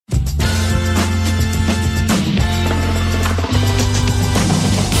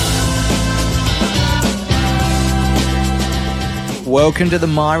Welcome to the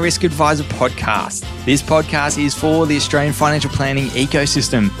My Risk Advisor podcast. This podcast is for the Australian financial planning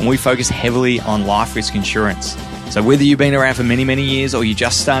ecosystem, and we focus heavily on life risk insurance. So whether you've been around for many, many years or you're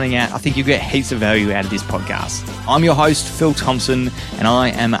just starting out, I think you'll get heaps of value out of this podcast. I'm your host, Phil Thompson, and I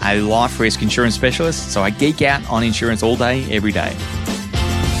am a life risk insurance specialist, so I geek out on insurance all day, every day.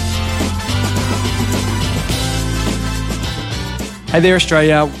 Hey there,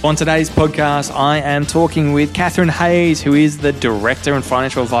 Australia. On today's podcast, I am talking with Catherine Hayes, who is the Director and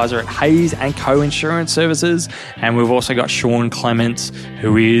Financial Advisor at Hayes & Co Insurance Services. And we've also got Sean Clements,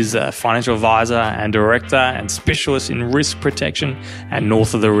 who is a Financial Advisor and Director and Specialist in Risk Protection at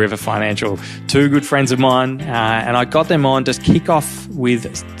North of the River Financial. Two good friends of mine. And I got them on to kick off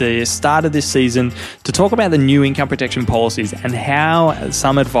with the start of this season to talk about the new income protection policies and how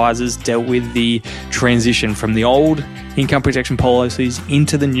some advisors dealt with the transition from the old income protection policies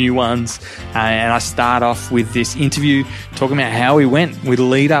into the new ones. And I start off with this interview talking about how we went with the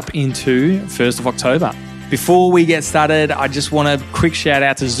lead up into 1st of October. Before we get started, I just want a quick shout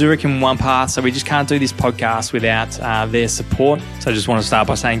out to Zurich and OnePath. So we just can't do this podcast without their support. So I just want to start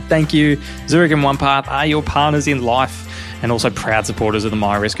by saying thank you. Zurich and OnePath are your partners in life and also proud supporters of the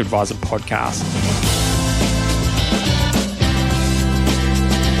My Risk Advisor podcast.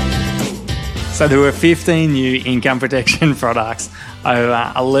 So there were 15 new income protection products,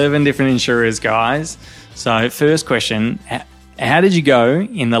 over 11 different insurers, guys. So first question, how did you go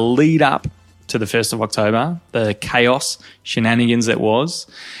in the lead up to the 1st of October, the chaos, shenanigans that was,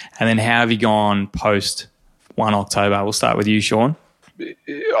 and then how have you gone post 1 October? We'll start with you, Sean.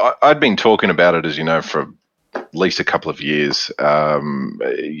 I'd been talking about it, as you know, for at least a couple of years. So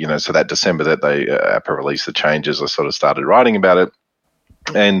that December that they APRA released the changes, I sort of started writing about it.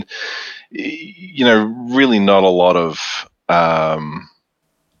 And really not a lot of,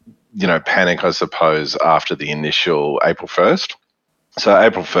 panic, I suppose, after the initial April 1st. So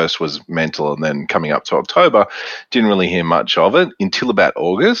April 1st was mental, and then coming up to October, didn't really hear much of it until about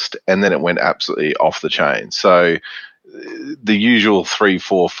August, and then it went absolutely off the chain. So the usual 3,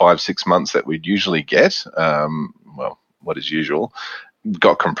 4, 5, 6 months that we'd usually get, what is usual,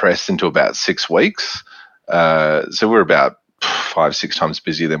 got compressed into about 6 weeks. So we're about 5, 6 times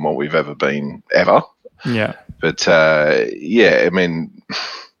busier than what we've ever been ever. Yeah. But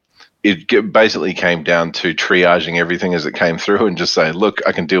it basically came down to triaging everything as it came through and just saying, look,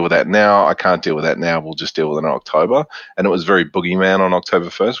 I can deal with that now. I can't deal with that now. We'll just deal with it in October. And it was very boogeyman on October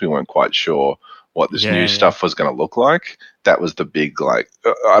 1st. We weren't quite sure what this new stuff was going to look like. That was the big,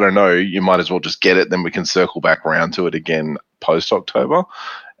 I don't know, you might as well just get it. Then we can circle back around to it again post-October.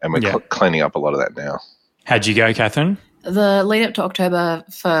 And we're cleaning up a lot of that now. How'd you go, Catherine? The lead up to October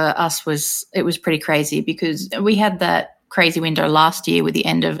for us was pretty crazy because we had that crazy window last year with the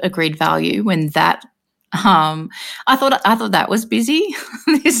end of agreed value when that I thought that was busy.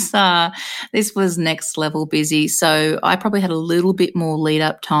 This was next level busy. So I probably had a little bit more lead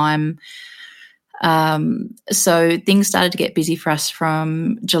up time. So things started to get busy for us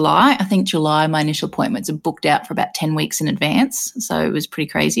from July. I think July, my initial appointments are booked out for about 10 weeks in advance. So it was pretty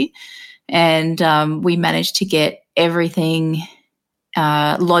crazy. And we managed to get everything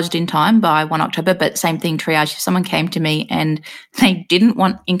lodged in time by 1 October, but same thing, triage. If someone came to me and they didn't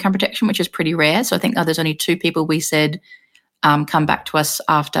want income protection, which is pretty rare, so I think there's only 2 people we said come back to us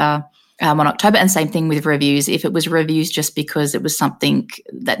after 1 October, and same thing with reviews. If it was reviews just because it was something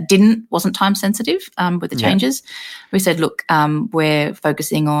that wasn't time sensitive with the changes, we said, look, we're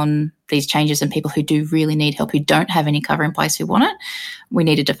focusing on these changes and people who do really need help, who don't have any cover in place, who want it. We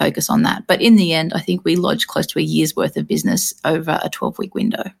needed to focus on that. But in the end, I think we lodged close to a year's worth of business over a 12-week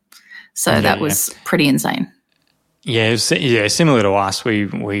window. So that was pretty insane. Yeah, similar to us. We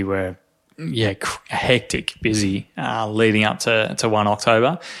were hectic, busy leading up to 1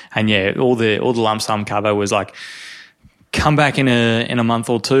 October, and all the lump sum cover was like, come back in a month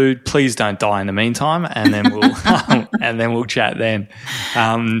or 2. Please don't die in the meantime, and then we'll chat then.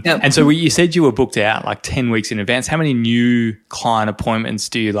 And so you said you were booked out like 10 weeks in advance. How many new client appointments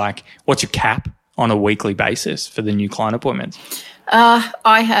do you what's your cap on a weekly basis for the new client appointments?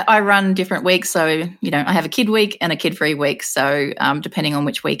 I run different weeks, so I have a kid week and a kid-free week. So depending on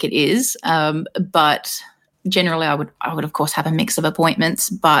which week it is, but generally I would of course have a mix of appointments.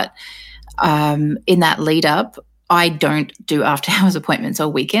 But in that lead up, I don't do after hours appointments or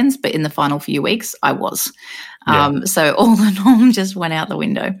weekends. But in the final few weeks, I was. So all the norm just went out the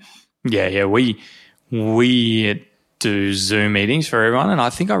window. Yeah. We do Zoom meetings for everyone, and I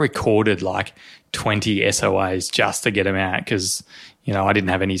think I recorded 20 SOAs just to get them out because, I didn't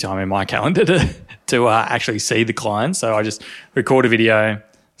have any time in my calendar to actually see the client. So I just record a video,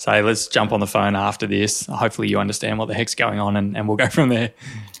 say, let's jump on the phone after this. Hopefully you understand what the heck's going on, and we'll go from there.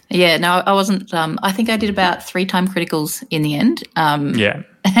 Yeah, no, I wasn't. I think I did about 3 time criticals in the end.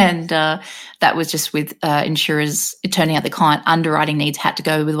 And that was just with insurers. It turning out the client underwriting needs had to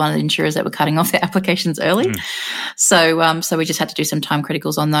go with one of the insurers that were cutting off their applications early. So we just had to do some time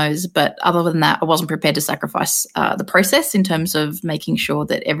criticals on those. But other than that, I wasn't prepared to sacrifice the process in terms of making sure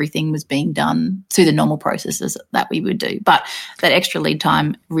that everything was being done through the normal processes that we would do. But that extra lead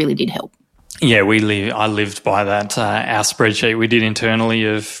time really did help. Yeah, I lived by that. Our spreadsheet we did internally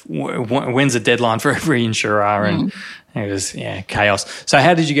of when's the deadline for every insurer, and it was chaos. So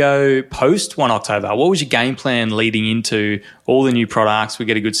how did you go post 1 October? What was your game plan leading into all the new products? We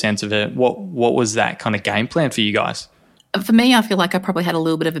get a good sense of it. What was that kind of game plan for you guys? For me, I feel like I probably had a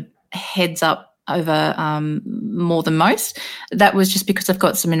little bit of a heads up over more than most. That was just because I've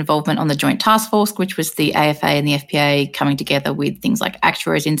got some involvement on the Joint Task Force, which was the AFA and the FPA coming together with things like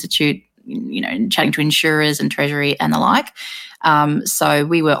Actuaries Institute, chatting to insurers and Treasury and the like. So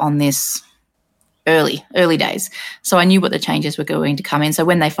we were on this early days. So I knew what the changes were going to come in. So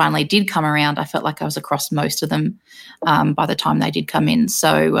when they finally did come around, I felt like I was across most of them by the time they did come in.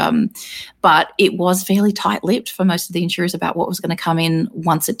 So, but it was fairly tight-lipped for most of the insurers about what was going to come in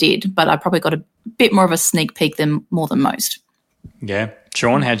once it did. But I probably got a bit more of a sneak peek than more than most. Yeah.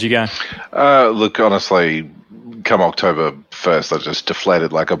 Sean, how'd you go? Look, honestly, come October 1st, I just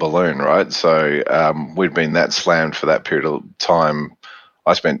deflated like a balloon, right? So we'd been that slammed for that period of time.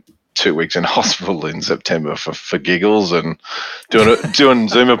 I spent 2 weeks in hospital in September for giggles and doing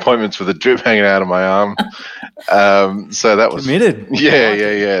Zoom appointments with a drip hanging out of my arm. So that was committed.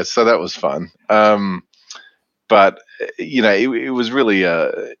 Yeah. So that was fun. But it was really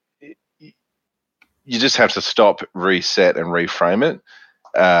you just have to stop, reset, and reframe it.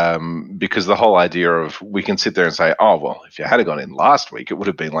 Because the whole idea of we can sit there and say, oh, well, if you had gone in last week, it would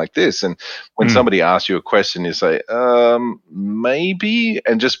have been like this. And when somebody asks you a question, you say, maybe,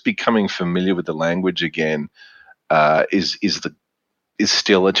 and just becoming familiar with the language again is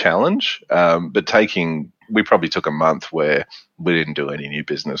still a challenge. But we probably took a month where we didn't do any new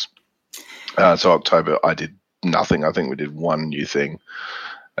business. So October, I did nothing. I think we did one new thing.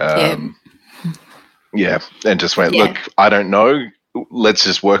 And just went, look, I don't know. Let's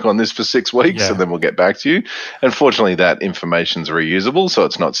just work on this for 6 weeks and then we'll get back to you. Unfortunately, that information's reusable, so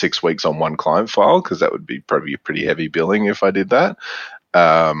it's not 6 weeks on one client file, because that would be probably pretty heavy billing if I did that.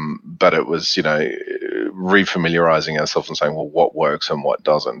 But it was, refamiliarizing ourselves and saying, well, what works and what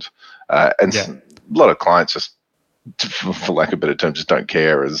doesn't. A lot of clients just, for lack of a better term, just don't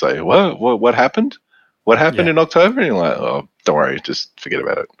care and say, what happened? What happened in October? And you're like, oh, don't worry, just forget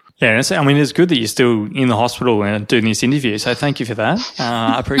about it. Yeah, I mean, it's good that you're still in the hospital and doing this interview, so thank you for that.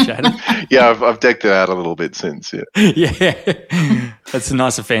 I appreciate it. Yeah, I've decked it out a little bit since, Yeah, that's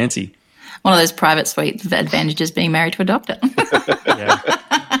nice and fancy. One of those private suite advantages being married to a doctor.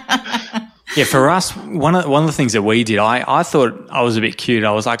 Yeah, for us, one of the things that we did, I thought I was a bit cute.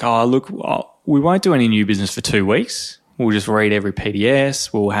 I was like, we won't do any new business for 2 weeks. We'll just read every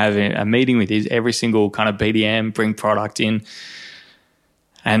PDS. We'll have a meeting with every single kind of BDM, bring product in.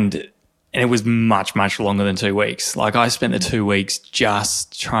 And it was much, much longer than 2 weeks. Like, I spent the 2 weeks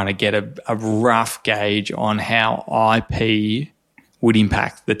just trying to get a rough gauge on how IP would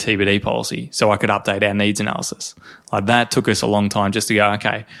impact the TBD policy so I could update our needs analysis. Like, that took us a long time just to go,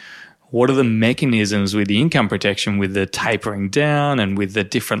 okay, what are the mechanisms with the income protection, with the tapering down and with the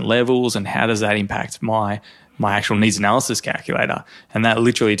different levels, and how does that impact my actual needs analysis calculator? And that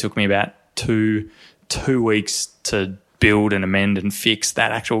literally took me about two weeks to build and amend and fix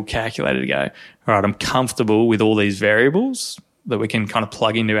that actual calculator to go, all right, I'm comfortable with all these variables that we can kind of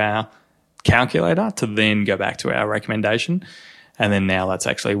plug into our calculator to then go back to our recommendation. And then now let's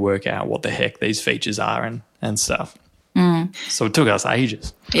actually work out what the heck these features are and stuff. So it took us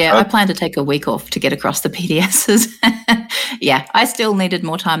ages. Yeah, I plan to take a week off to get across the PDSs. Yeah, I still needed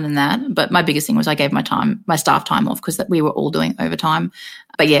more time than that. But my biggest thing was I gave my staff time off because we were all doing overtime.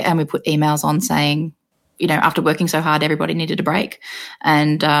 But yeah, and we put emails on saying, after working so hard, everybody needed a break,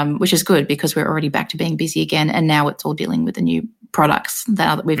 and which is good because we're already back to being busy again. And now it's all dealing with the new products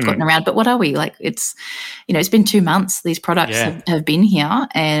that we've gotten around. But what are we like? It's, it's been 2 months. These products have been here,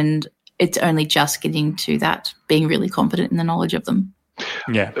 and it's only just getting to that, being really confident in the knowledge of them.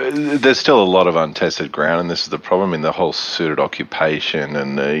 Yeah. There's still a lot of untested ground, and this is the problem in the whole suited occupation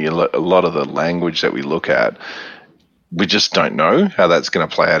and a lot of the language that we look at. We just don't know how that's going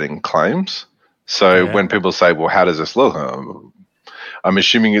to play out in claims. So when people say, well, how does this look? I'm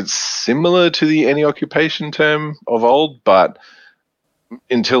assuming it's similar to the any occupation term of old, but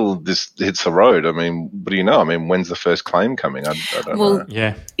until this hits the road, I mean, what do you know? I mean, when's the first claim coming? I don't know.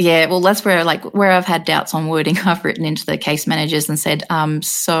 Yeah. Well, that's where I've had doubts on wording. I've written into the case managers and said,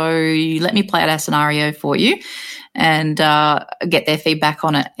 so let me play out our scenario for you and get their feedback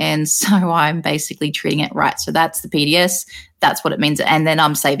on it. And so I'm basically treating it right. So that's the PDS. That's what it means. And then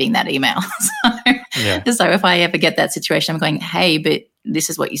I'm saving that email. So if I ever get that situation, I'm going, hey, but this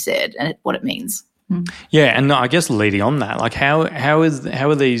is what you said and what it means. Yeah, and I guess leading on that, like how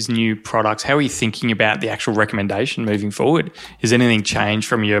are these new products? How are you thinking about the actual recommendation moving forward? Is anything changed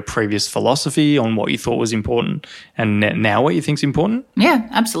from your previous philosophy on what you thought was important, and now what you think is important? Yeah,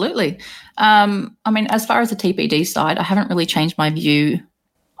 absolutely. I mean, as far as the TPD side, I haven't really changed my view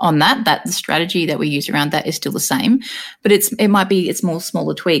on that. That the strategy that we use around that is still the same, but it's more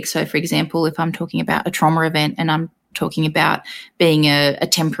smaller tweaks. So, for example, if I'm talking about a trauma event and I'm talking about being a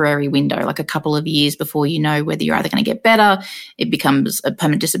temporary window, like a couple of years before you know whether you're either going to get better, it becomes a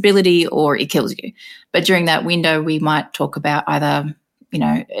permanent disability, or it kills you. But during that window, we might talk about either,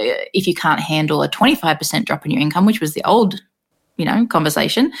 if you can't handle a 25% drop in your income, which was the old,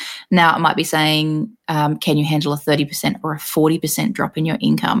 conversation. Now it might be saying, can you handle a 30% or a 40% drop in your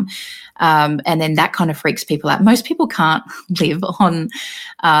income? And then that kind of freaks people out. Most people can't live on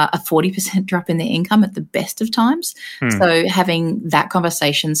a 40% drop in their income at the best of times. So having that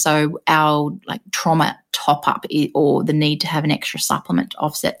conversation, so our trauma top up or the need to have an extra supplement to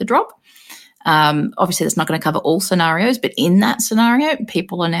offset the drop. Obviously that's not going to cover all scenarios, but in that scenario,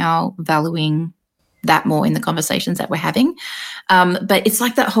 people are now valuing that more in the conversations that we're having. But it's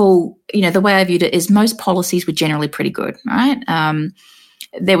like that whole, the way I viewed it is most policies were generally pretty good, right?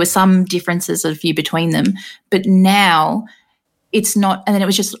 There were some differences of view between them, but now it's not. And then it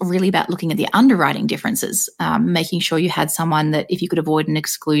was just really about looking at the underwriting differences, making sure you had someone that if you could avoid an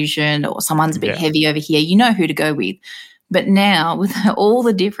exclusion or someone's a bit heavy over here, you know who to go with. But now with all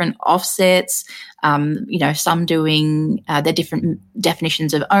the different offsets, some doing their different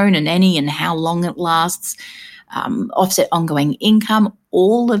definitions of own and any and how long it lasts, offset ongoing income,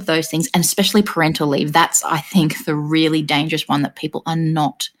 all of those things, and especially parental leave. That's, I think, the really dangerous one that people are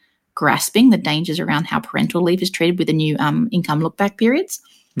not grasping, the dangers around how parental leave is treated with the new income look-back periods.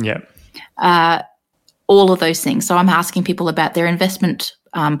 Yeah. All of those things. So I'm asking people about their investment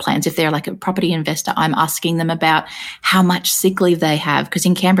plans. If they're like a property investor, I'm asking them about how much sick leave they have, because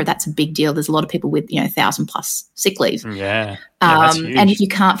in Canberra that's a big deal. There's a lot of people with 1,000+ sick leave. Yeah, that's huge. And if you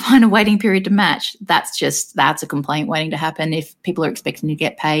can't find a waiting period to match, that's a complaint waiting to happen. If people are expecting to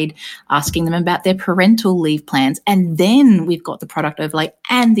get paid, asking them about their parental leave plans, and then we've got the product overlay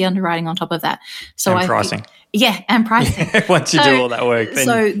and the underwriting on top of that. So and pricing. And pricing. Once you do all that work,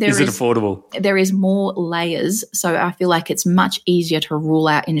 then is it affordable? There is more layers. So I feel like it's much easier to rule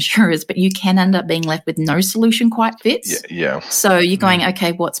out insurers, but you can end up being left with no solution quite fits. Yeah. So you're going,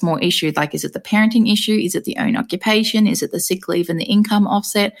 okay, what's more issue? Like, is it the parenting issue? Is it the own occupation? Is it the sick leave and the income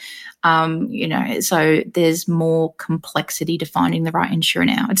offset? So there's more complexity to finding the right insurer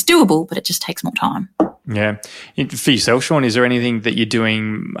now. It's doable, but it just takes more time. Yeah. For yourself, Sean, is there anything that you're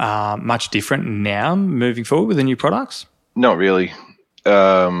doing much different now moving forward with the new products? Not really.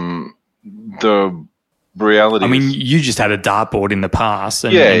 The reality is, you just had a dartboard in the past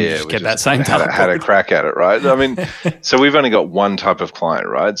and just get that same dartboard. Had a crack at it, right? I mean, so we've only got one type of client,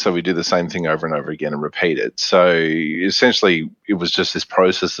 right? So we do the same thing over and over again and repeat it. So essentially it was just this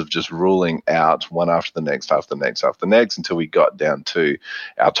process of just ruling out one after the next, after the next, after the next, until we got down to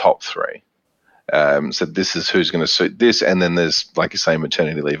our top three. So this is who's going to suit this, and then there's, like you say,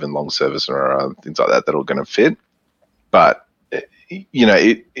 maternity leave and long service or things like that are going to fit. But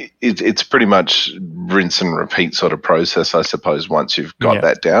it's pretty much rinse and repeat sort of process, I suppose, once you've got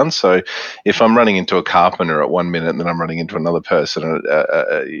that down. So if I'm running into a carpenter at 1 minute and then I'm running into another person,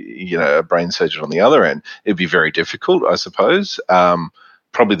 a brain surgeon on the other end, it'd be very difficult, I suppose.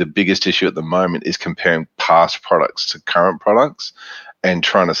 Probably the biggest issue at the moment is comparing past products to current products and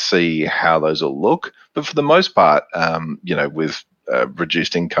trying to see how those will look. But for the most part, with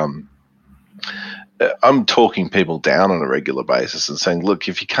reduced income, I'm talking people down on a regular basis and saying, look,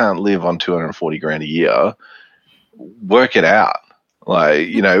 if you can't live on $240,000 a year, work it out.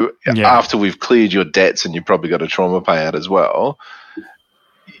 After we've cleared your debts and you've probably got a trauma payout as well,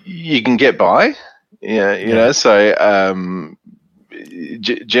 you can get by. So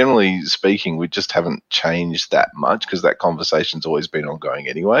generally speaking, we just haven't changed that much because that conversation's always been ongoing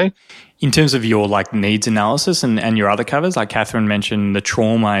anyway. In terms of your like needs analysis and your other covers, like Catherine mentioned, the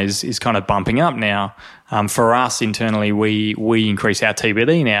trauma is kind of bumping up now. For us internally, we increase our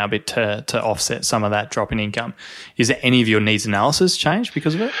TBD now a bit to offset some of that drop in income. Is there any of your needs analysis changed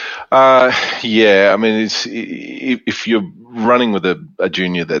because of it? Yeah, I mean, if you're running with a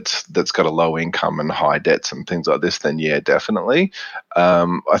junior that's got a low income and high debts and things like this, then yeah, definitely.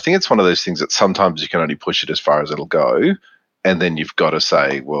 I think it's one of those things that sometimes you can only push it as far as it'll go, and then you've got to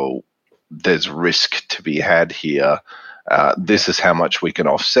say, well, there's risk to be had here. This is how much we can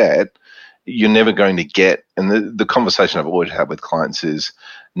offset. You're never going to get, and the conversation I've always had with clients is,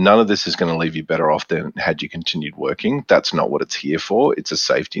 none of this is going to leave you better off than had you continued working. That's not what it's here for. It's a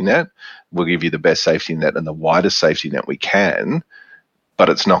safety net. We'll give you the best safety net and the widest safety net we can, but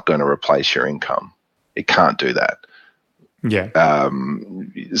it's not going to replace your income. It can't do that. Yeah.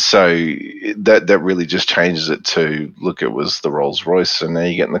 So that really just changes it to, look, it was the Rolls Royce and now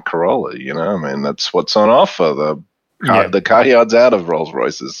you're getting the Corolla, I mean, that's what's on offer. The car yard's out of Rolls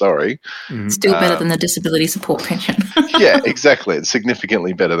Royces, sorry. Still better than the disability support pension. Yeah, exactly. It's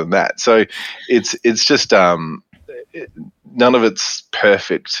significantly better than that. So it's just none of it's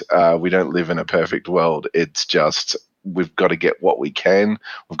perfect. We don't live in a perfect world. It's just, we've got to get what we can.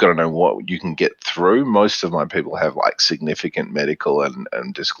 We've got to know what you can get through. Most of my people have like significant medical and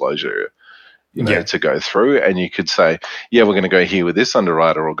disclosure, to go through. And you could say, yeah, we're going to go here with this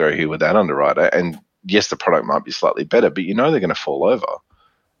underwriter or go here with that underwriter. And yes, the product might be slightly better, but they're going to fall over.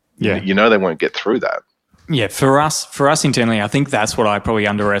 Yeah. They won't get through that. Yeah, for us internally, I think that's what I probably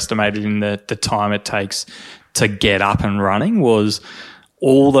underestimated in the time it takes to get up and running was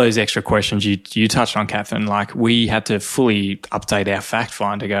all those extra questions you touched on, Catherine. Like, we had to fully update our fact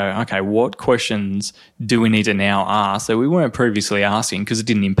find to go, okay, what questions do we need to now ask that we weren't previously asking, because it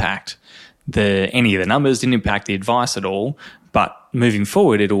didn't impact any of the numbers, didn't impact the advice at all. But moving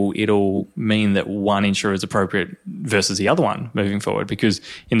forward, it'll mean that one insurer is appropriate versus the other one moving forward, because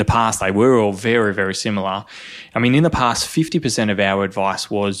in the past they were all very, very similar. I mean, in the past, 50% of our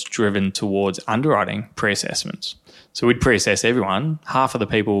advice was driven towards underwriting pre-assessments. So we'd pre-assess everyone. Half of the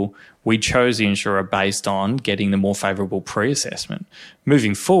people, we chose the insurer based on getting the more favourable pre-assessment.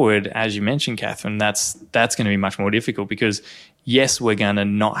 Moving forward, as you mentioned, Catherine, that's going to be much more difficult, because yes, we're going to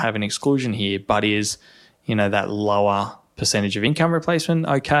not have an exclusion here, but is that lower percentage of income replacement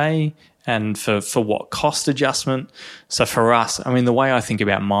okay, and for what cost adjustment. So for us, I mean, the way I think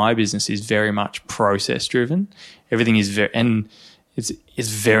about my business is very much process driven. Everything is it's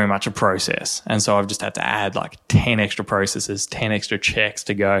very much a process, and so I've just had to add like 10 extra processes, 10 extra checks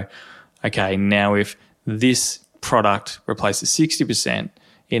to go, okay, now if this product replaces 60%,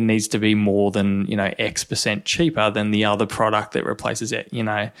 it needs to be more than X% cheaper than the other product that replaces it.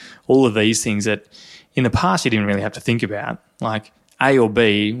 All of these things that in the past, you didn't really have to think about, like A or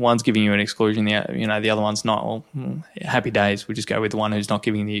B. One's giving you an exclusion, the other one's not. Well, happy days. We just go with the one who's not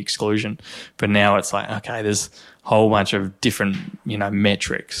giving the exclusion. But now it's like, okay, there's a whole bunch of different,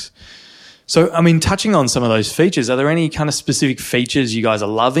 metrics. So, I mean, touching on some of those features, are there any kind of specific features you guys are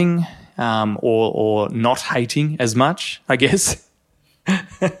loving or not hating as much, I guess?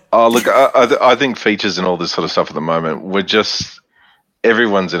 Oh, look, I think features and all this sort of stuff at the moment,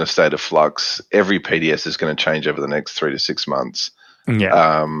 everyone's in a state of flux. Every PDS is going to change over the next 3 to 6 months.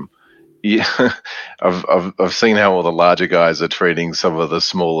 Yeah. I've seen how all the larger guys are treating some of the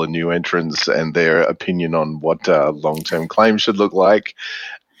smaller new entrants and their opinion on what long-term claims should look like.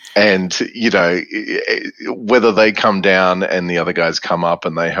 And, whether they come down and the other guys come up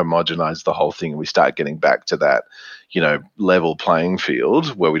and they homogenize the whole thing and we start getting back to that, level playing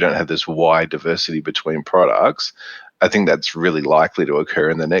field where we don't have this wide diversity between products, I think that's really likely to occur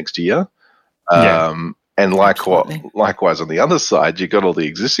in the next year. And likewise on the other side, you've got all the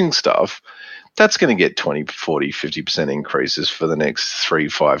existing stuff. That's going to get 20, 40, 50% increases for the next 3,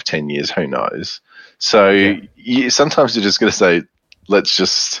 5, 10 years. Who knows? So sometimes you're just going to say, let's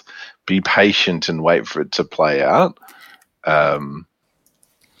just be patient and wait for it to play out.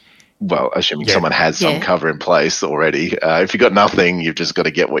 Well, assuming someone has some cover in place already. If you've got nothing, you've just got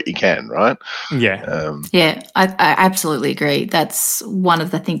to get what you can, right? Yeah. I absolutely agree. That's one of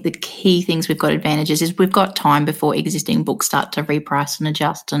the key things we've got advantages is we've got time before existing books start to reprice and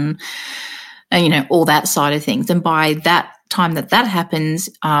adjust and all that side of things. And by that time that happens,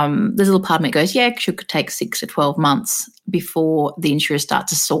 there's a little part of me that goes, it could take 6 to 12 months before the insurers start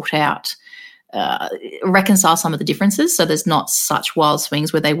to sort out reconcile some of the differences, so there's not such wild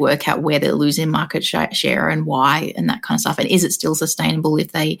swings where they work out where they're losing market share and why and that kind of stuff, and is it still sustainable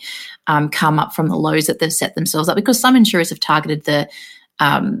if they come up from the lows that they've set themselves up, because some insurers have targeted the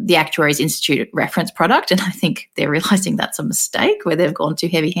the Actuaries Institute reference product, and I think they're realising that's a mistake where they've gone too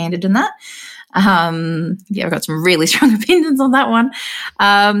heavy-handed in that. I've got some really strong opinions on that one.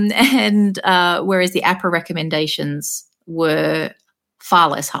 Whereas the APRA recommendations were far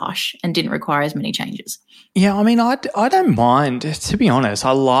less harsh and didn't require as many changes. Yeah, I mean, I don't mind. To be honest,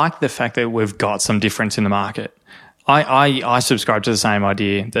 I like the fact that we've got some difference in the market. I subscribe to the same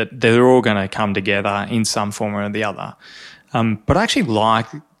idea that they're all going to come together in some form or the other. But I actually like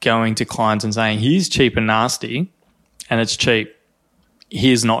going to clients and saying, here's cheap and nasty, and it's cheap.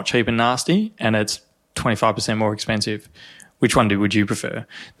 Here's not cheap and nasty, and it's 25% more expensive. Which one would you prefer?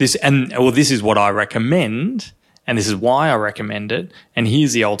 This is what I recommend, and this is why I recommend it, and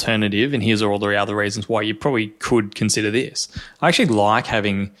here's the alternative, and here's all the other reasons why you probably could consider this. I actually like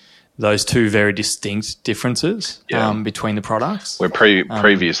having those two very distinct differences between the products. Where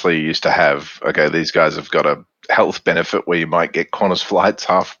previously you used to have, okay, these guys have got a health benefit where you might get Qantas flights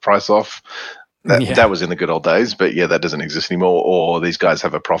half price off. That was in the good old days, but that doesn't exist anymore. Or these guys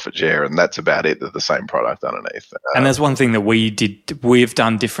have a profit share, and that's about it. They're the same product underneath. And there's one thing that we've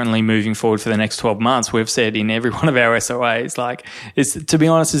done differently moving forward for the next 12 months. We've said in every one of our SOAs, to be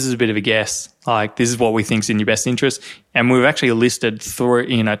honest, this is a bit of a guess. This is what we think is in your best interest, and we've actually listed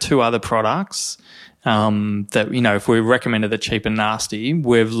two other products that if we recommended the cheap and nasty,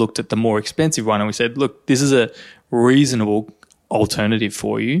 we've looked at the more expensive one and we said, look, this is a reasonable alternative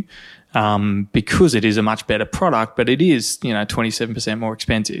for you. Because it is a much better product, but it is, 27% more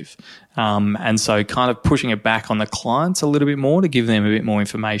expensive. And so kind of pushing it back on the clients a little bit more to give them a bit more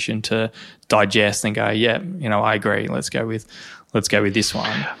information to digest and go, I agree. Let's go with this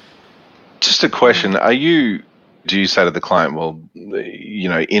one. Just a question. Do you say to the client, well,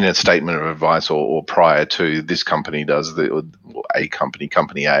 in a statement of advice or prior to this company does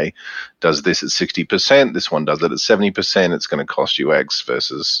company A does this at 60%, this one does it at 70%, it's going to cost you X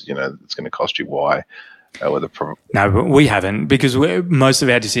versus, it's going to cost you Y. No, but we haven't, because most of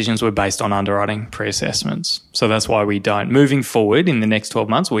our decisions were based on underwriting pre-assessments. So that's why we don't. Moving forward in the next 12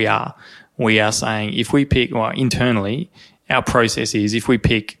 months, we are saying if we pick, internally, our process is if we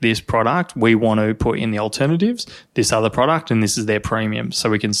pick this product, we want to put in the alternatives, this other product, and this is their premium. So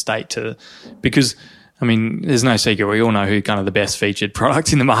we can state because there's no secret. We all know who kind of the best featured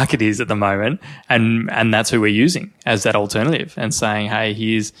product in the market is at the moment. And that's who we're using as that alternative and saying, hey,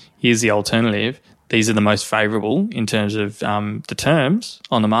 here's the alternative. These are the most favorable in terms of the terms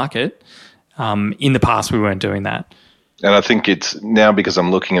on the market. In the past, we weren't doing that. And I think it's now, because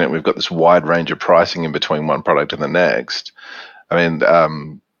I'm looking at it, we've got this wide range of pricing in between one product and the next.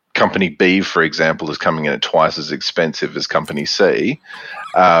 Company B, for example, is coming in at twice as expensive as Company C.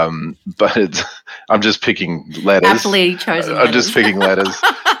 But I'm just picking letters. Aptly chosen I'm just picking letters.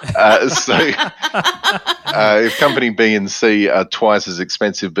 If Company B and C are twice as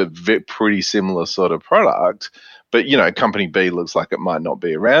expensive but pretty similar sort of product, but, Company B looks like it might not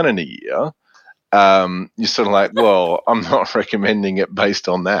be around in a year, you're sort of like, well, I'm not recommending it based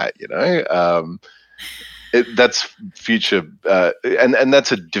on that, that's future, and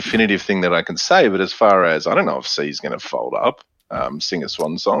that's a definitive thing that I can say. But as far as, I don't know if C is going to fold up, sing a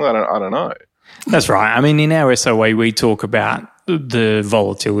swan song. I don't know. That's right. In our SOA, we talk about the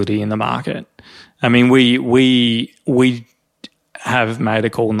volatility in the market. We have made a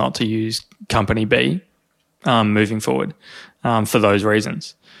call not to use Company B moving forward for those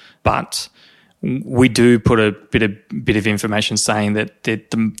reasons, but we do put a bit of information saying that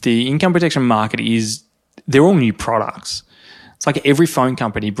the income protection market they're all new products. It's like every phone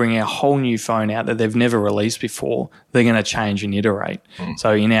company bringing a whole new phone out that they've never released before, they're going to change and iterate.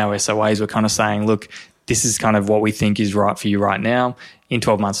 So in our SOAs, we're kind of saying, look, this is kind of what we think is right for you right now. In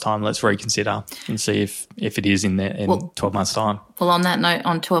 12 months' time, let's reconsider and see if it is in 12 months' time. Well, on that note,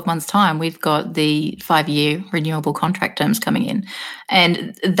 on 12 months' time, we've got the 5-year renewable contract terms coming in.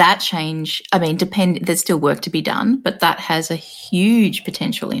 And that change, there's still work to be done, but that has a huge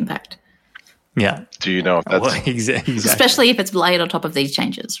potential impact. Yeah. Do you know if that's... exactly. Especially if it's layered on top of these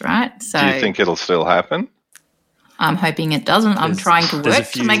changes, right? So, do you think it'll still happen? I'm hoping it doesn't. I'm trying to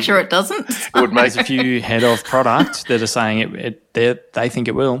work to make sure it doesn't. There's a few head of product that are saying they think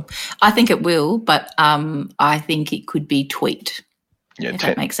it will. I think it will, but I think it could be tweaked. Yeah, if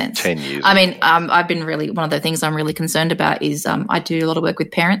that makes sense. 10 years. I've been one of the things I'm really concerned about is I do a lot of work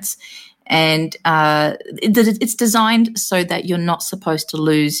with parents, and it's designed so that you're not supposed to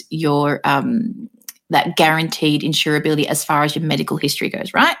lose your that guaranteed insurability as far as your medical history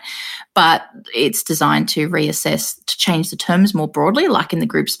goes, right? But it's designed to reassess, to change the terms more broadly, like in the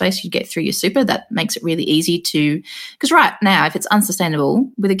group space you get through your super. That makes it really easy to, because right now, if it's unsustainable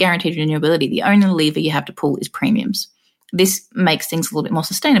with a guaranteed renewability, the only lever you have to pull is premiums. This makes things a little bit more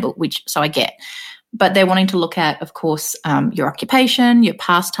sustainable, so I get. But they're wanting to look at, of course, your occupation, your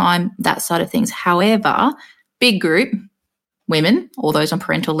pastime, that side of things. However, big group, women or those on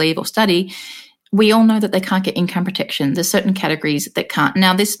parental leave or study, we all know that they can't get income protection. There's certain categories that can't.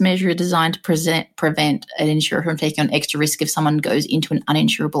 Now, this measure is designed to prevent an insurer from taking on extra risk if someone goes into an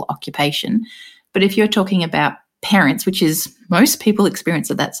uninsurable occupation. But if you're talking about parents, which is most people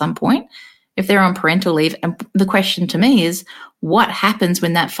experience it at some point, if they're on parental leave, and the question to me is, what happens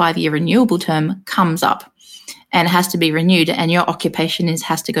when that 5-year renewable term comes up and has to be renewed and your occupation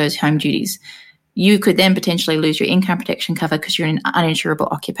has to go as home duties? You could then potentially lose your income protection cover because you're in an uninsurable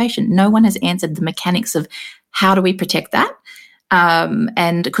occupation. No one has answered the mechanics of how do we protect that?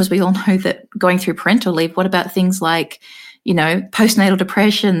 And because we all know that going through parental leave, what about things like, postnatal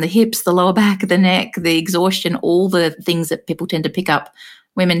depression, the hips, the lower back, the neck, the exhaustion, all the things that people tend to pick up.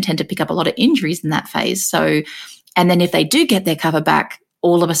 Women tend to pick up a lot of injuries in that phase. So, and then if they do get their cover back,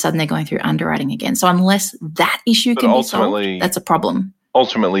 all of a sudden they're going through underwriting again. So unless that issue can be solved, that's a problem.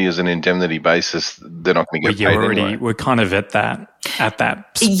 Ultimately, as an indemnity basis, they're not going to get paid anyway. We're kind of at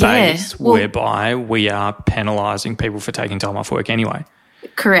that space whereby we are penalising people for taking time off work anyway.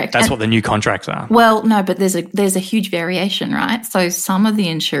 Correct. That's what the new contracts are. Well, no, but there's a huge variation, right? So some of the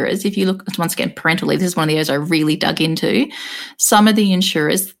insurers, if you look, once again, parental leave, this is one of the areas I really dug into. Some of the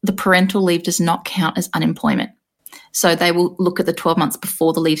insurers, the parental leave does not count as unemployment. So they will look at the 12 months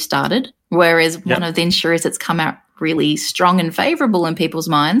before the leave started, whereas one of the insurers that's come out really strong and favourable in people's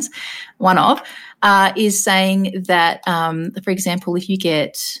minds, is saying that, for example, if you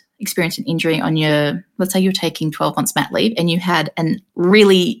experience an injury on let's say you're taking 12 months mat leave and you had a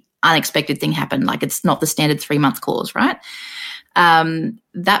really unexpected thing happen, like it's not the standard 3-month clause, right?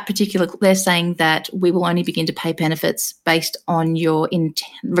 They're saying that we will only begin to pay benefits based on your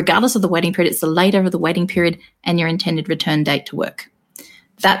regardless of the waiting period, it's the later of the waiting period and your intended return date to work.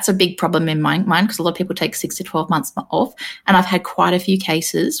 That's a big problem in my mind because a lot of people take 6 to 12 months off. And I've had quite a few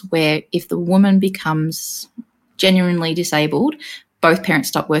cases where if the woman becomes genuinely disabled, both parents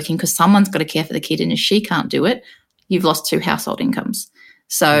stop working because someone's got to care for the kid, and if she can't do it, you've lost 2 household incomes.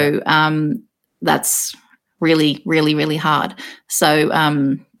 So that's really, really, really hard. So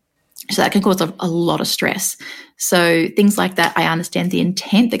that can cause a lot of stress. So things like that, I understand the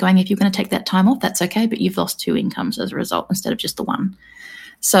intent. They're going, if you're going to take that time off, that's okay, but you've lost 2 incomes as a result instead of just the one.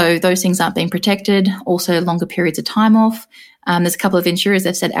 So those things aren't being protected. Also, longer periods of time off. There's a couple of insurers that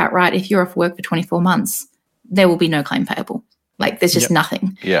have said outright, if you're off work for 24 months, there will be no claim payable. Like there's just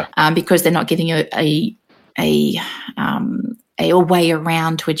nothing. Yeah. Because they're not giving you a way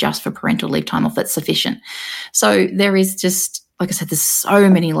around to adjust for parental leave time off that's sufficient. So there is just, like I said, there's so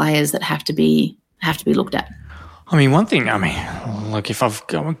many layers that have to be looked at. Look,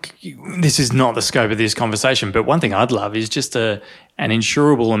 this is not the scope of this conversation, but one thing I'd love is just an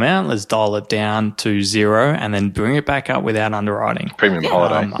insurable amount. Let's dial it down to 0 and then bring it back up without underwriting. Premium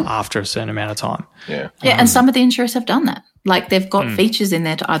holiday. After a certain amount of time. Yeah. And some of the insurers have done that. Like they've got features in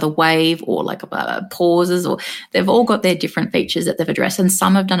there to either waive or like pauses, or they've all got their different features that they've addressed, and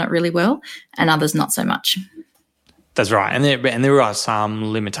some have done it really well and others not so much. That's right. And there are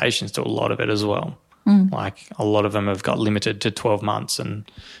some limitations to a lot of it as well. Like a lot of them have got limited to 12 months, and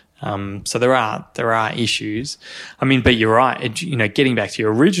so there are issues. But you're right. Getting back to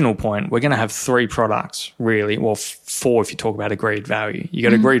your original point, we're going to have 3 products really. Well, 4 if you talk about agreed value. You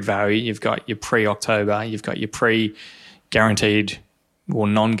got agreed value. You've got your pre-October. You've got your pre-guaranteed or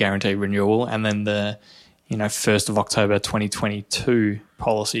non-guaranteed renewal, and then the 1st of October 2022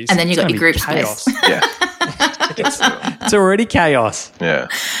 policies. And then you got your group chaos. Yeah. It's already chaos. Yeah.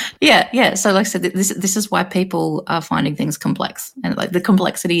 Yeah. So like I said, this is why people are finding things complex, and like the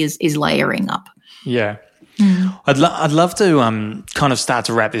complexity is layering up. Yeah. I'd love to kind of start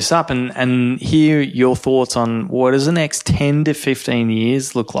to wrap this up and hear your thoughts on what does the next 10 to 15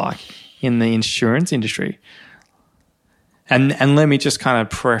 years look like in the insurance industry. And let me just kind of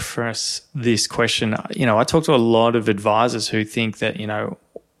preface this question. I talk to a lot of advisors who think that,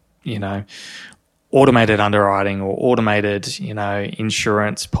 automated underwriting or automated,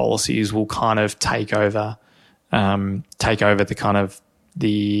 insurance policies will kind of take over the kind of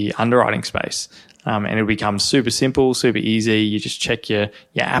the underwriting space. And it'll become super simple, super easy. You just check your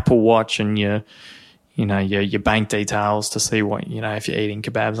Apple Watch and your bank details to see what, if you're eating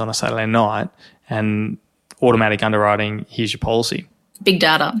kebabs on a Saturday night, and automatic underwriting, here's your policy. Big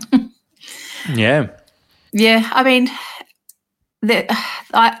data. Yeah. Yeah.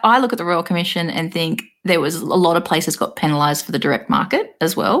 I look at the Royal Commission and think there was a lot of places got penalised for the direct market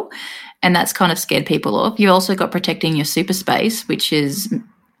as well, and that's kind of scared people off. You've also got protecting your super space, which is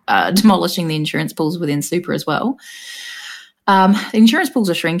demolishing the insurance pools within super as well. The insurance pools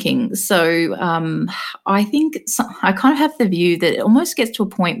are shrinking. So I think I kind of have the view that it almost gets to a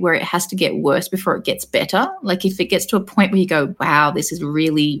point where it has to get worse before it gets better. Like if it gets to a point where you go, wow, this is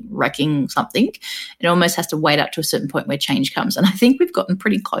really wrecking something, it almost has to wait up to a certain point where change comes. And I think we've gotten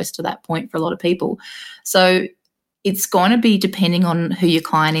pretty close to that point for a lot of people. So it's going to be depending on who your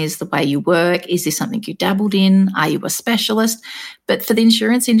client is, the way you work. Is this something you dabbled in? Are you a specialist? But for the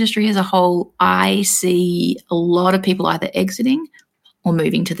insurance industry as a whole, I see a lot of people either exiting or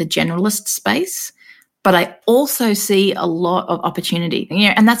moving to the generalist space. But I also see a lot of opportunity.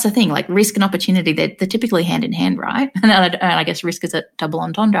 And that's the thing, like risk and opportunity, they're typically hand in hand, right? And I guess risk is a double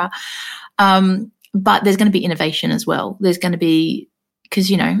entendre. But there's going to be innovation as well. There's going to be, because,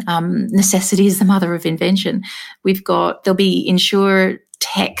 necessity is the mother of invention. There'll be insure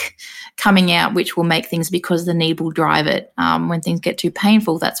tech coming out, which will make things because the need will drive it. When things get too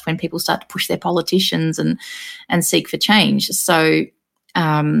painful, that's when people start to push their politicians and seek for change. So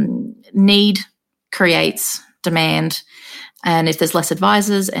need creates demand. And if there's less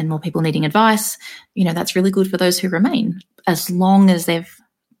advisors and more people needing advice, that's really good for those who remain, as long as they've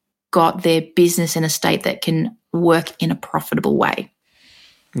got their business in a state that can work in a profitable way.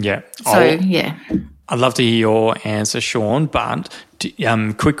 Yeah. Yeah. I'd love to hear your answer, Sean, but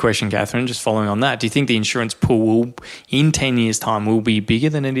quick question, Catherine, just following on that. Do you think the insurance pool in 10 years' time will be bigger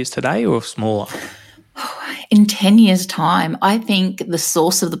than it is today or smaller? In 10 years' time, I think the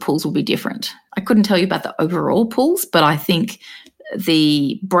source of the pools will be different. I couldn't tell you about the overall pools, but I think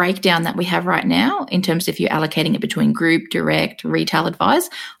the breakdown that we have right now, in terms of if you're allocating it between group, direct, retail advice,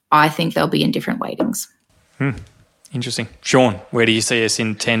 I think they'll be in different weightings. Interesting. Sean, where do you see us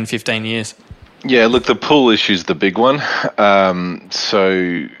in 10, 15 years? Yeah, look, the pool issue is the big one.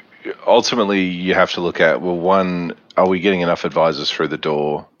 So ultimately you have to look at, well, one, are we getting enough advisors through the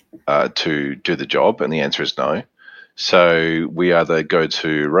door to do the job? And the answer is no. So we either go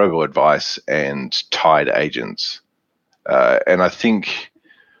to robo-advice and tied agents. And I think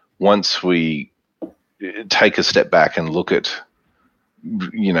once we take a step back and look at,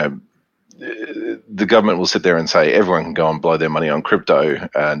 the government will sit there and say everyone can go and blow their money on crypto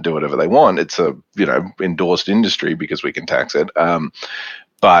and do whatever they want. It's a endorsed industry because we can tax it.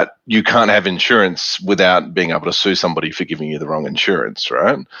 But you can't have insurance without being able to sue somebody for giving you the wrong insurance,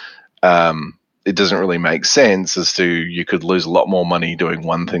 right? It doesn't really make sense as to you could lose a lot more money doing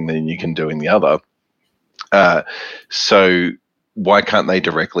one thing than you can do in the other. So why can't they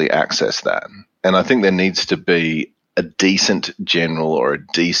directly access that? And I think there needs to be a decent general or a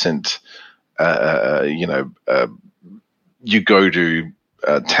decent you go to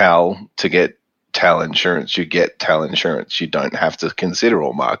TAL to get TAL insurance, you get TAL insurance. You don't have to consider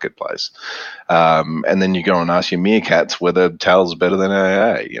all marketplace. And then you go and ask your meerkats whether TAL's better than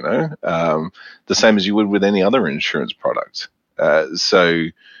AA, the same as you would with any other insurance product. So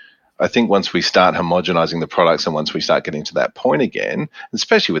I think once we start homogenizing the products and once we start getting to that point again,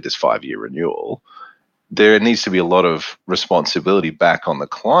 especially with this 5-year renewal, there needs to be a lot of responsibility back on the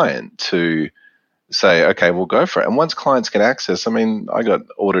client to say, okay, we'll go for it. And once clients get access, I got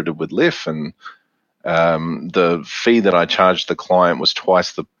audited with LIF, and the fee that I charged the client was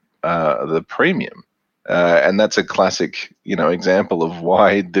twice the premium. And that's a classic, example of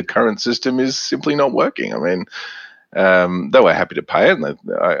why the current system is simply not working. They were happy to pay it, and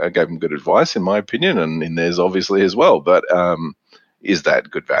I gave them good advice, in my opinion, and in theirs obviously as well. But is that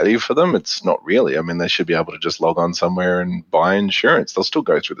good value for them? It's not really. They should be able to just log on somewhere and buy insurance. They'll still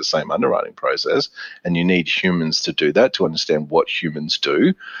go through the same underwriting process, and you need humans to do that, to understand what humans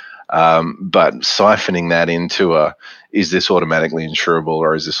do. But siphoning that into is this automatically insurable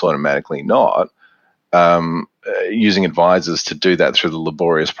or is this automatically not? Using advisors to do that through the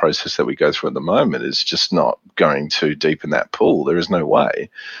laborious process that we go through at the moment is just not going to deepen that pool. There is no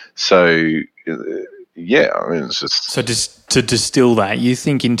way. So, it's just... So just to distill that, you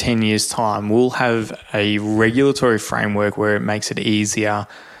think in 10 years' time we'll have a regulatory framework where it makes it easier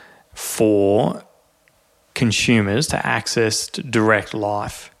for consumers to access direct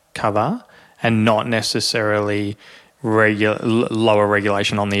life cover and not necessarily lower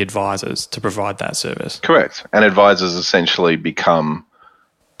regulation on the advisors to provide that service? Correct. And advisors essentially become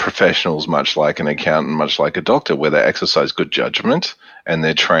professionals, much like an accountant, much like a doctor, where they exercise good judgment and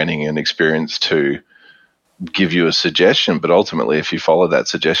their training and experience to give you a suggestion. But ultimately, if you follow that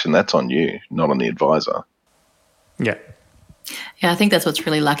suggestion, that's on you, not on the advisor. Yeah, I think that's what's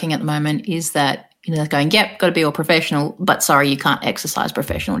really lacking at the moment is that, going, yep, got to be all professional, but sorry, you can't exercise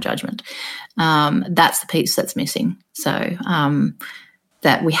professional judgment. That's the piece that's missing. So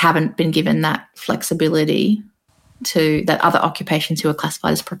that we haven't been given that flexibility to that other occupations who are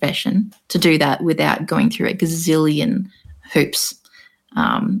classified as profession to do that without going through a gazillion hoops.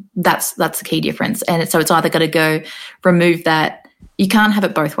 That's the key difference. And so it's either got to go remove that. You can't have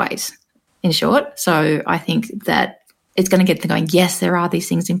it both ways, in short. So I think that it's going to get them going, yes, there are these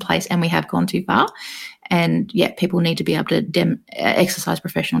things in place and we have gone too far. And, yeah, people need to be able to exercise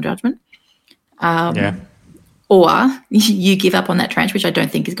professional judgment. Or you give up on that tranche, which I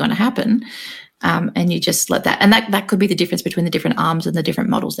don't think is going to happen, and you just let that. And that could be the difference between the different arms and the different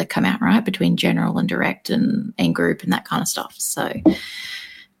models that come out, right, between general and direct and group and that kind of stuff. So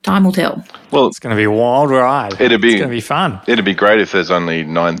time will tell. Well, it's going to be a wild ride. It's going to be fun. It'd be great if there's only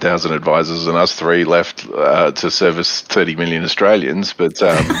 9,000 advisors and us three left to service 30 million Australians, but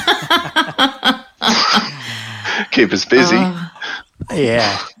keep us busy.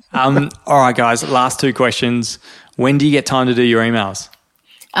 Yeah. All right, guys, last two questions. When do you get time to do your emails?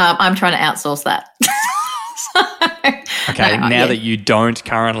 I'm trying to outsource that. Okay, now that you don't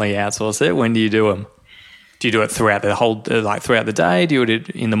currently outsource it, when do you do them? Do you do it throughout the whole, throughout the day? Do you do it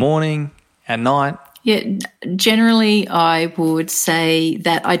in the morning, at night? Yeah, generally I would say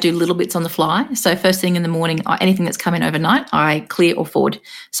that I do little bits on the fly. So first thing in the morning, anything that's come in overnight, I clear or forward.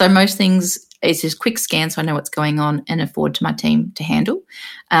 So most things is just quick scan so I know what's going on and forward to my team to handle.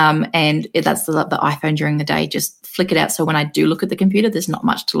 And that's the iPhone during the day, just flick it out. So when I do look at the computer, there's not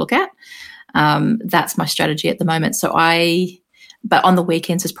much to look at. That's my strategy at the moment. But on the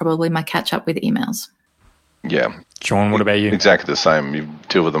weekends is probably my catch up with emails. Yeah. Sean, what about you? Exactly the same. You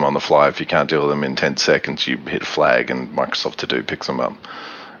deal with them on the fly. If you can't deal with them in 10 seconds, you hit flag and Microsoft To Do picks them up.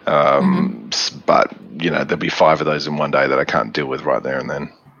 But, there'll be 5 of those in one day that I can't deal with right there and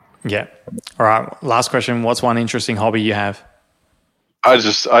then. Yeah. All right. Last question. What's one interesting hobby you have? I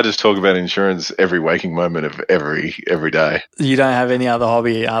just talk about insurance every waking moment of every day. You don't have any other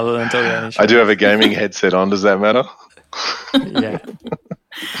hobby other than talking about insurance? I do have a gaming headset on. Does that matter? Yeah.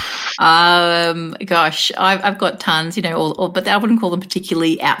 Gosh, I've got tons, but I wouldn't call them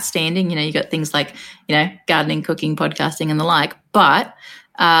particularly outstanding. You got things like, gardening, cooking, podcasting and the like, but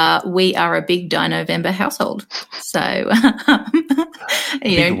we are a big Dinovember household. So,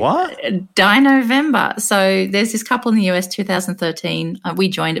 what? Dinovember. So there's this couple in the US, 2013. We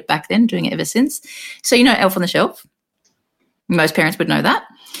joined it back then, doing it ever since. So, Elf on the Shelf. Most parents would know that.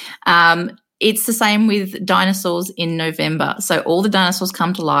 It's the same with dinosaurs in November. So all the dinosaurs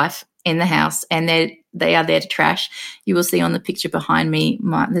come to life in the house and they are there to trash. You will see on the picture behind me,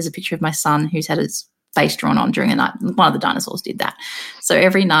 there's a picture of my son who's had his face drawn on during the night. One of the dinosaurs did that. So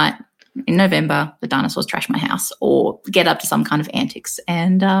every night in November, the dinosaurs trash my house or get up to some kind of antics.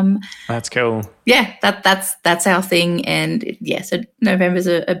 And that's cool. Yeah, that's our thing. And so November's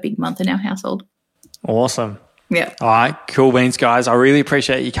a big month in our household. Awesome. Yeah. All right. Cool beans, guys. I really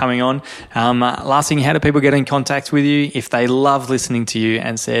appreciate you coming on. Last thing, how do people get in contact with you if they love listening to you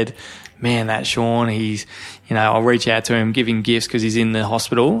and said, man, that Sean, he's, I'll reach out to him, give him gifts because he's in the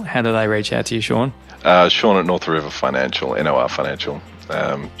hospital. How do they reach out to you, Sean? Sean at North River Financial, NOR Financial.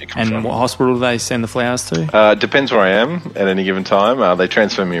 And what hospital do they send the flowers to? Depends where I am at any given time. They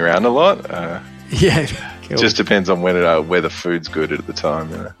transfer me around a lot. Yeah. Cool. Just depends on where the food's good at the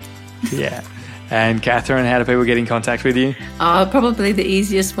time. Yeah. And Catherine, how do people get in contact with you? Probably the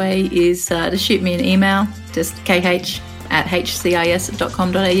easiest way is to shoot me an email, just kh@hcis.com.au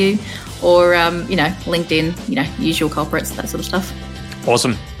or, LinkedIn, usual culprits, that sort of stuff.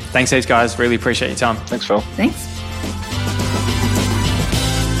 Awesome. Thanks, these guys. Really appreciate your time. Thanks, Phil. Thanks.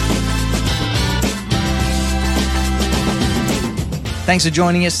 Thanks for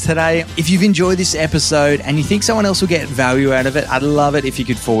joining us today. If you've enjoyed this episode and you think someone else will get value out of it, I'd love it if you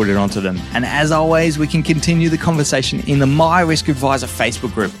could forward it on to them. And as always, we can continue the conversation in the My Risk Advisor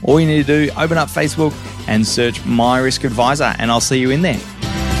Facebook group. All you need to do, open up Facebook and search My Risk Advisor, and I'll see you in there.